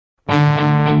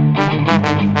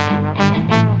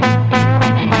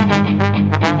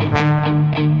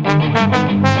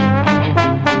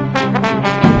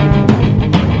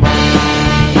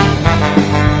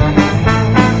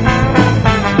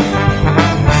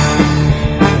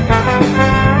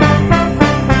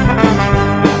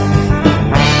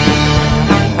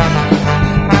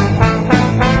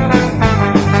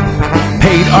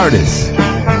artists,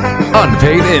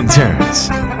 unpaid interns.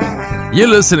 You're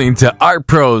listening to Art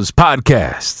Pros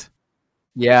Podcast.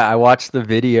 Yeah, I watched the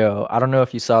video. I don't know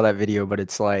if you saw that video, but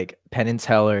it's like Penn and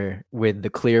Teller with the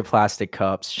clear plastic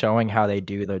cups showing how they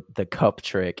do the cup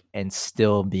trick and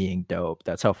still being dope.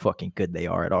 That's how fucking good they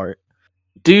are at art.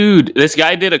 Dude, this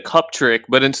guy did a cup trick,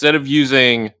 but instead of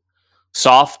using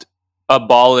a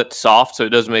ball that's soft so it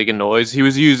doesn't make a noise, he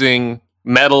was using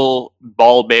metal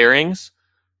ball bearings.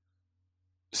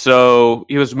 So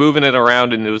he was moving it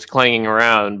around and it was clanging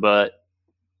around, but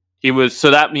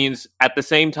so that means at the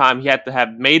same time he had to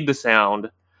have made the sound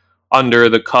under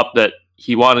the cup that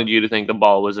he wanted you to think the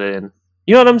ball was in.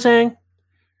 You know what I'm saying?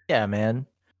 Yeah, man.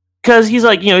 Because he's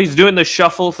like, he's doing the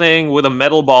shuffle thing with a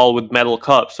metal ball with metal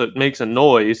cups, so it makes a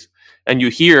noise, and you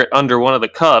hear it under one of the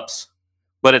cups,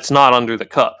 but it's not under the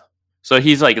cup. So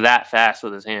he's like that fast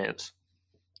with his hands.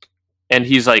 And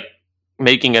he's like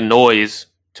making a noise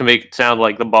to make it sound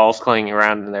like the ball's clanging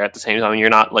around in there at the same time. You're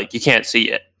not like, you can't see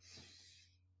it.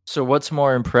 So what's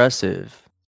more impressive,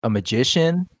 a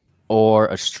magician or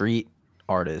a street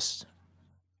artist?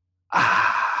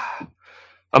 A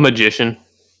magician.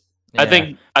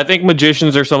 Yeah. I think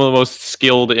magicians are some of the most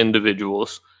skilled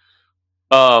individuals.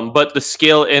 But the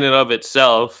skill in and of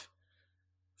itself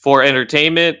for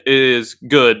entertainment is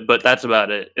good, but that's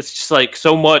about it. It's just like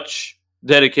so much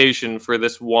dedication for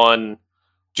this one.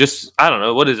 Just, I don't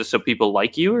know, what is it? So people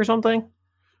like you or something?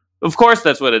 Of course,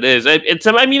 that's what it is.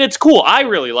 It's cool. I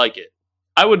really like it.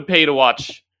 I would pay to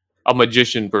watch a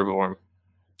magician perform.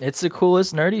 It's the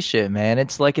coolest nerdy shit, man.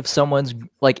 It's like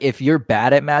if you're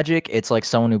bad at magic, it's like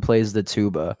someone who plays the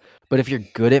tuba. But if you're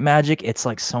good at magic, it's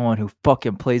like someone who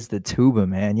fucking plays the tuba,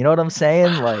 man. You know what I'm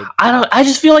saying? Like, I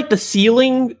just feel like the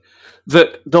ceiling,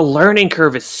 the learning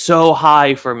curve is so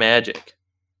high for magic.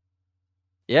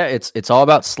 yeah, it's all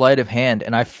about sleight of hand,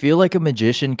 and I feel like a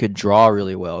magician could draw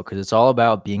really well because it's all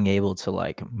about being able to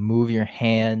like move your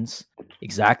hands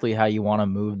exactly how you want to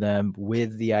move them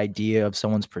with the idea of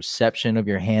someone's perception of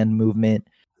your hand movement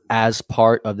as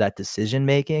part of that decision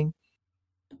making.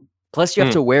 Plus, you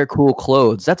have to wear cool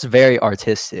clothes. That's very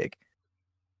artistic.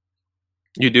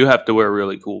 You do have to wear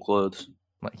really cool clothes.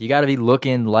 Like, you got to be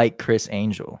looking like Chris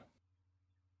Angel.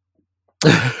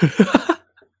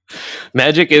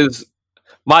 Magic is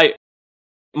my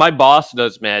boss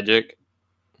does magic.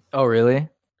 Oh, really?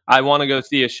 I want to go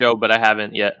see a show, but I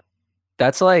haven't yet.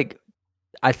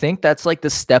 I think that's like the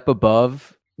step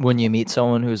above when you meet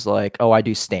someone who's like, oh, I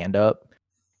do stand up.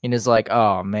 And it's like,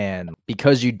 oh man,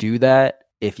 because you do that,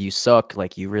 if you suck,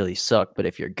 like you really suck. But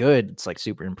if you're good, it's like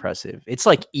super impressive. It's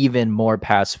like even more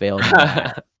pass fail than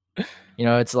that.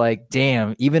 It's like,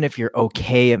 damn, even if you're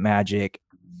okay at magic,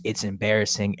 it's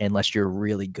embarrassing unless you're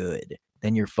really good.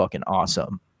 Then you're fucking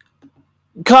awesome.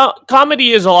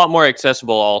 Comedy is a lot more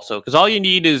accessible also, because all you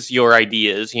need is your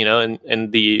ideas,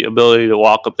 and the ability to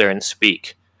walk up there and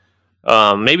speak.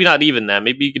 Maybe not even that.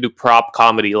 Maybe you could do prop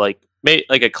comedy, like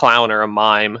a clown or a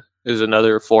mime is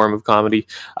another form of comedy.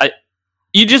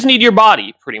 You just need your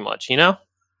body, pretty much, Yeah.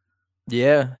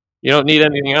 You don't need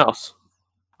anything else.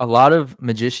 A lot of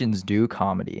magicians do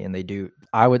comedy, and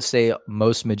I would say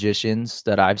most magicians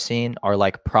that I've seen are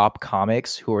like prop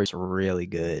comics who are really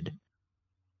good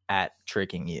at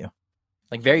tricking you.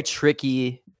 Like very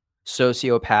tricky,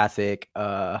 sociopathic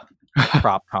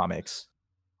prop comics.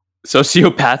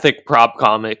 Sociopathic prop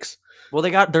comics. Well,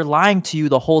 they're lying to you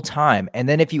the whole time. And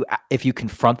then if you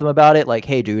confront them about it, like,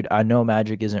 hey dude, I know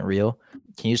magic isn't real.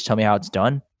 Can you just tell me how it's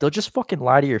done? They'll just fucking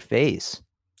lie to your face.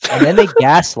 And then they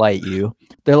gaslight you.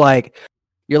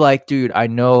 You're like, dude, I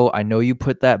know you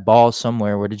put that ball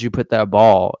somewhere. Where did you put that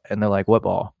ball? And they're like, what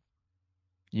ball?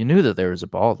 You knew that there was a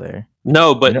ball there.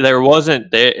 No, but there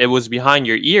wasn't. It was behind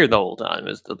your ear the whole time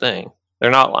is the thing.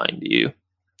 They're not lying to you.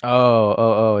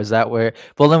 Oh, is that where?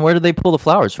 Well, then where did they pull the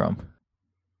flowers from?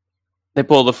 They don't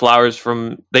pull the flowers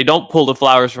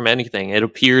from anything. It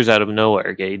appears out of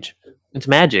nowhere, Gage. It's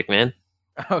magic, man.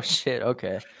 Oh, shit.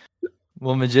 Okay.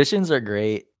 Well, magicians are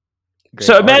great.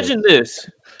 So imagine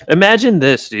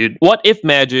this, dude. What if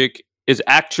magic is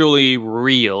actually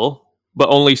real, but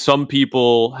only some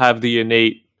people have the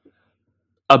innate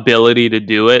ability to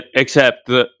do it, except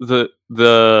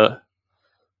the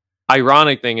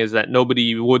ironic thing is that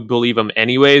nobody would believe them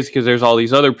anyways, because there's all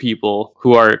these other people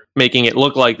who are making it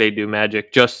look like they do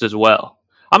magic just as well.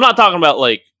 I'm not talking about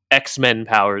like X-Men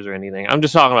powers or anything. I'm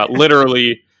just talking about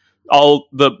literally all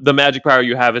the magic power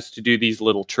you have is to do these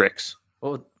little tricks.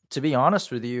 Well, to be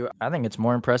honest with you, I think it's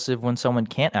more impressive when someone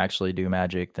can't actually do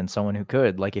magic than someone who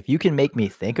could. Like, if you can make me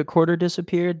think a quarter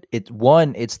disappeared, it's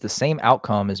the same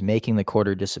outcome as making the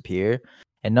quarter disappear.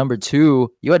 And number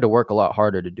two, you had to work a lot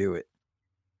harder to do it.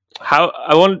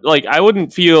 I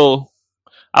would feel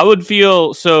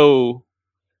so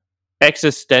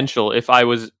existential if I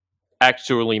was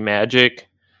actually magic,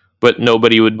 but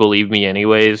nobody would believe me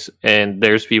anyways. And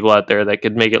there's people out there that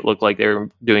could make it look like they're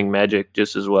doing magic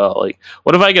just as well. Like,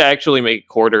 what if I could actually make a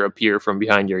quarter appear from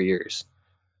behind your ears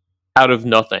out of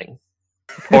nothing?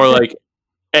 Or like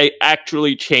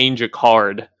actually change a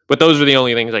card. But those are the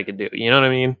only things I could do. You know what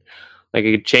I mean? Like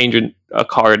I could change a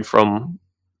card from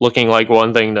looking like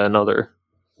one thing to another.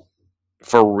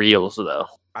 For reals though.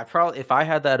 If I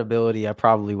had that ability, I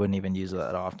probably wouldn't even use it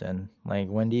that often. Like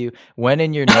when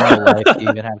in your normal life do you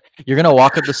even have, you're gonna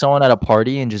walk up to someone at a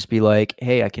party and just be like,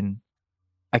 hey, I can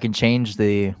change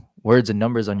the words and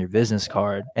numbers on your business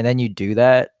card, and then you do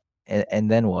that,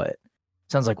 and then what?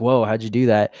 Sounds like, whoa, how'd you do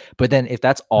that? But then if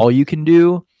that's all you can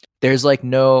do, there's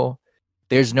no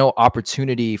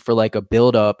opportunity for like a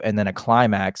build up and then a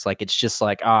climax. Like it's just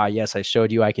like, yes, I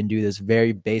showed you I can do this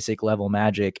very basic level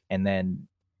magic, and then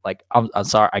like I'm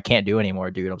sorry, I can't do anymore,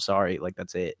 dude. I'm sorry. Like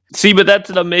that's it. See, but that's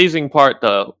an amazing part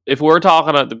though. If we're talking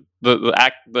about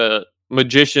the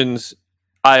magician's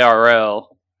IRL,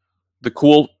 the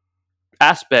cool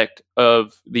aspect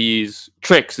of these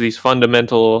tricks, these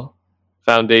fundamental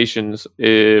foundations,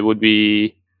 it would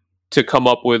be to come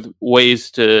up with ways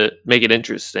to make it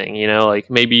interesting. You know, like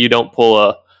maybe you don't pull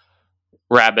a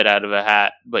rabbit out of a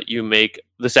hat, but you make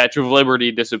the Statue of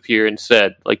Liberty disappear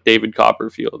instead, like David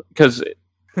Copperfield. Because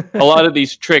a lot of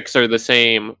these tricks are the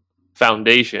same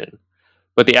foundation,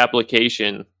 but the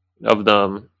application of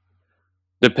them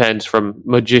depends from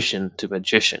magician to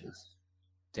magician.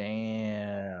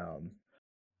 Damn.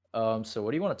 So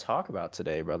what do you want to talk about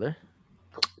today, brother?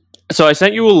 So I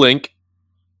sent you a link.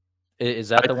 Is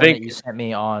that the one that you sent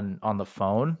me on the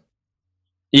phone?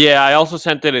 Yeah, I also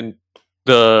sent it in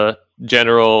the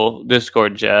general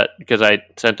Discord chat because I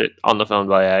sent it on the phone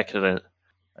by accident.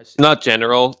 Not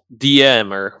general,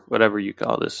 DM or whatever you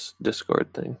call this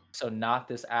Discord thing. So not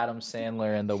this Adam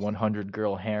Sandler and the 100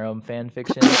 Girl Harem fan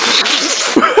fiction? Is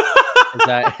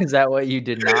that what you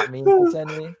did not mean to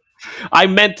send me? I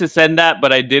meant to send that,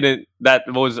 but I didn't. That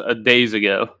was days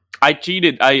ago. I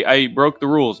cheated. I broke the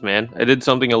rules, man. I did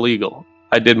something illegal.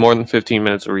 I did more than 15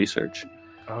 minutes of research.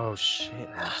 Oh, shit.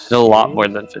 A lot more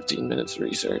than 15 minutes of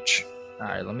research. All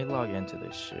right, let me log into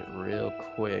this shit real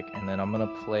quick, and then I'm going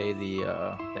to play the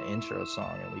intro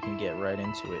song, and we can get right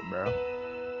into it, bro.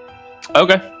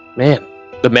 Okay. Man,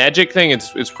 the magic thing,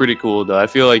 it's pretty cool, though. I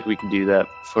feel like we could do that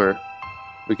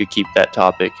we could keep that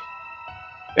topic.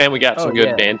 And we got some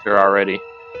good banter already.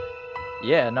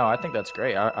 Yeah, no, I think that's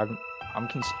great. I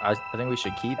think we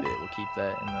should keep it. We'll keep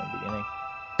that in the beginning.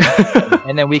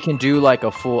 And then we can do like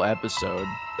a full episode,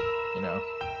 you know.